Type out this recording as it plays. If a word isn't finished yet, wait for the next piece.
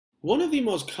One of the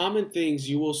most common things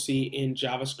you will see in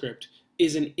JavaScript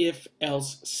is an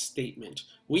if-else statement.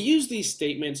 We use these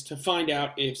statements to find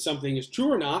out if something is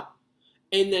true or not,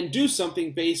 and then do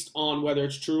something based on whether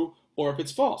it's true or if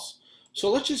it's false.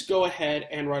 So let's just go ahead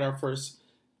and write our first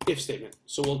if statement.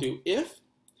 So we'll do if,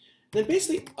 then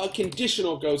basically a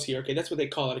conditional goes here. Okay, that's what they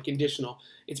call it, a conditional.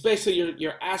 It's basically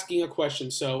you're asking a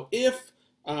question. So if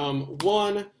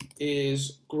 1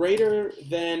 is greater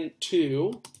than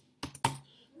 2,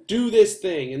 do this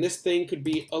thing, and this thing could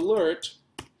be alert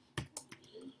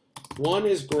 1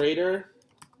 is greater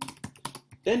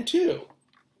than 2.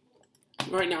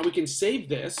 All right, now we can save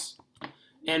this,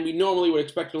 and we normally would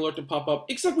expect an alert to pop up,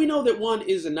 except we know that 1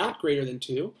 is not greater than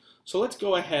 2. So let's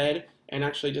go ahead and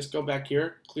actually just go back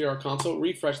here, clear our console,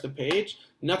 refresh the page.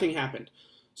 Nothing happened.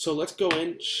 So let's go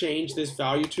in, change this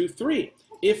value to 3.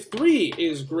 If 3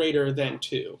 is greater than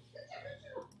 2,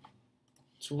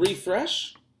 let's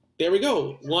refresh. There we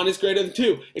go. 1 is greater than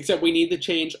 2, except we need to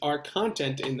change our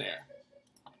content in there.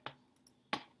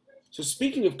 So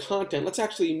speaking of content, let's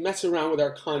actually mess around with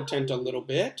our content a little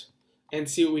bit and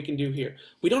see what we can do here.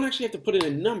 We don't actually have to put in a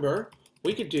number.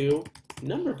 We could do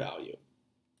number value.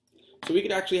 So we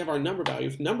could actually have our number value.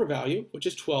 If number value, which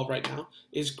is 12 right now,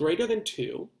 is greater than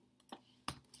 2,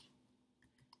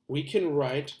 we can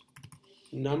write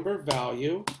number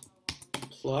value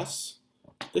plus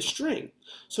the string.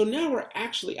 So now we're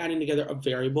actually adding together a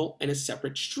variable and a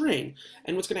separate string.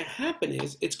 And what's going to happen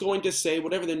is it's going to say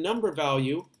whatever the number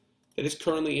value that is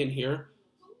currently in here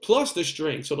plus the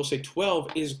string. So it'll say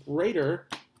 12 is greater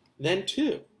than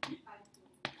 2.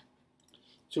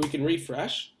 So we can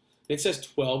refresh. It says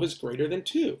 12 is greater than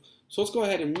 2. So let's go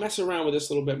ahead and mess around with this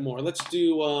a little bit more. Let's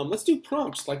do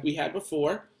prompts like we had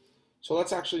before. So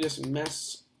let's actually just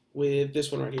mess with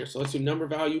this one right here. So let's do number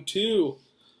value 2.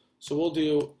 So we'll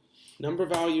do number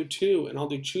value 2, and I'll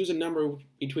do choose a number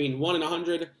between 1 and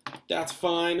 100. That's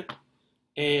fine.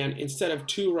 And instead of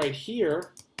 2 right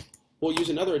here, we'll use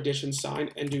another addition sign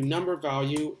and do number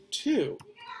value 2.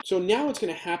 So now what's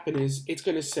going to happen is it's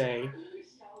going to say,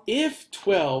 if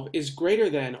 12 is greater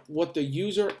than what the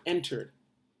user entered,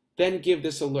 then give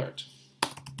this alert.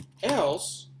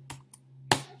 Else,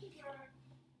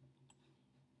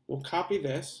 we'll copy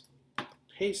this,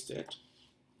 paste it,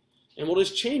 and we'll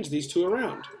just change these two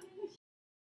around.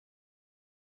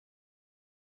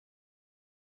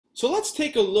 So let's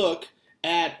take a look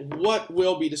at what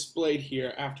will be displayed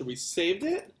here after we saved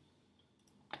it.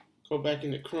 Go back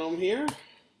into Chrome here.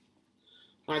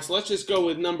 All right, so let's just go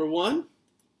with number 1.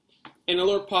 An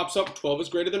alert pops up, 12 is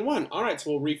greater than 1. All right,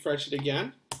 so we'll refresh it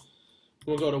again.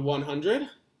 We'll go to 100.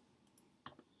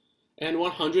 And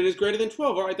 100 is greater than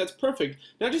 12. All right, that's perfect.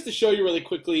 Now just to show you really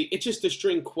quickly, it's just a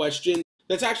string question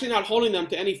that's actually not holding them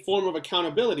to any form of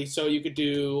accountability. So you could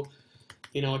do,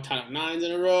 a ton of 9s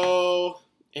in a row,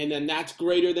 and then that's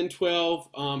greater than 12.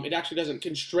 It actually doesn't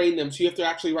constrain them, so you have to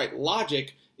actually write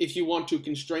logic if you want to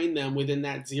constrain them within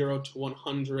that 0 to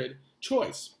 100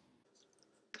 choice.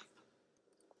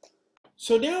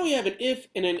 So now we have an if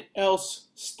and an else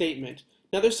statement.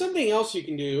 Now there's something else you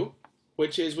can do,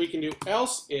 which is we can do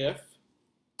else if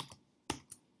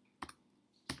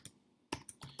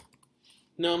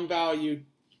num value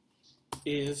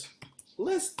is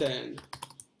less than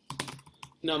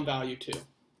num value 2. So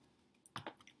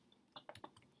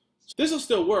this will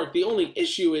still work. The only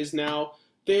issue is now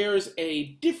there's a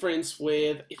difference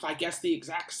with if I guess the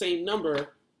exact same number. All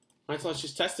right, so let's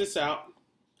just test this out.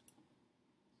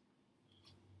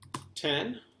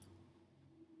 10.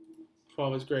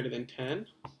 12 is greater than 10.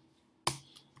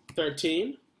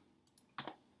 13.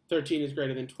 13 is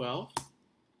greater than 12.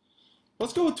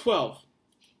 Let's go with 12.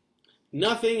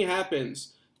 Nothing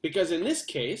happens because in this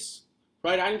case,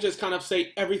 right, I can just kind of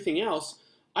say everything else.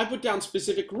 I put down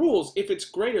specific rules if it's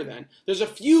greater than. There's a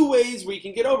few ways we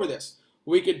can get over this.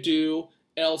 We could do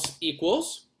else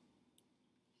equals,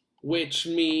 which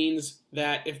means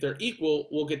that if they're equal,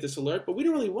 we'll get this alert, but we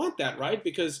don't really want that, right?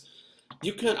 Because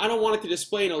I don't want it to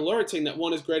display an alert saying that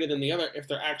one is greater than the other if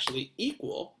they're actually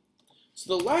equal.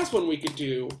 So the last one we could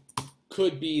do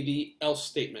could be the else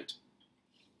statement,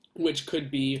 which could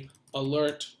be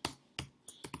alert,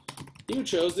 you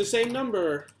chose the same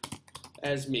number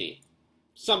as me.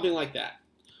 Something like that.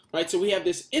 Right, so we have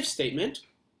this if statement.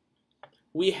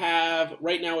 We have,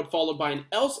 right now, it followed by an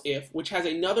else if, which has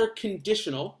another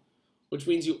conditional, which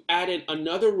means you added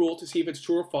another rule to see if it's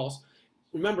true or false.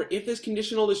 Remember, if this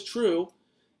conditional is true,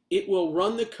 it will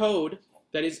run the code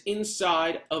that is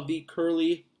inside of the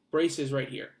curly braces right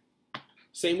here.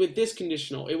 Same with this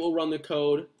conditional. It will run the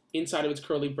code inside of its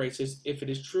curly braces if it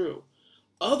is true.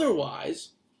 Otherwise,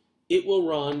 it will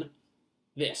run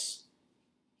this.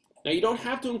 Now you don't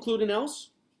have to include an else.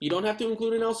 You don't have to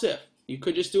include an else if. You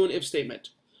could just do an if statement.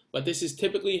 But this is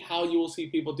typically how you will see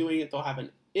people doing it. They'll have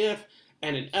an if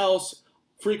and an else,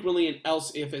 frequently an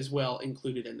else if as well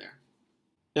included in there.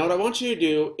 Now what I want you to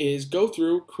do is go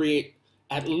through, create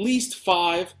at least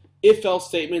 5 if-else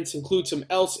statements, include some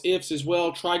else-ifs as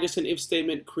well. Try just an if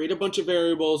statement, create a bunch of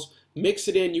variables, mix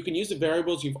it in. You can use the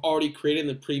variables you've already created in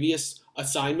the previous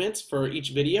assignments for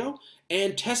each video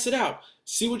and test it out.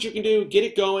 See what you can do, get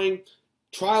it going,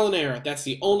 trial and error. That's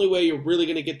the only way you're really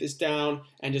going to get this down,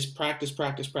 and just practice,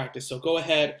 practice, practice. So go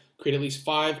ahead, create at least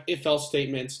 5 if-else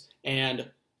statements and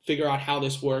figure out how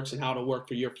this works and how it'll work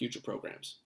for your future programs.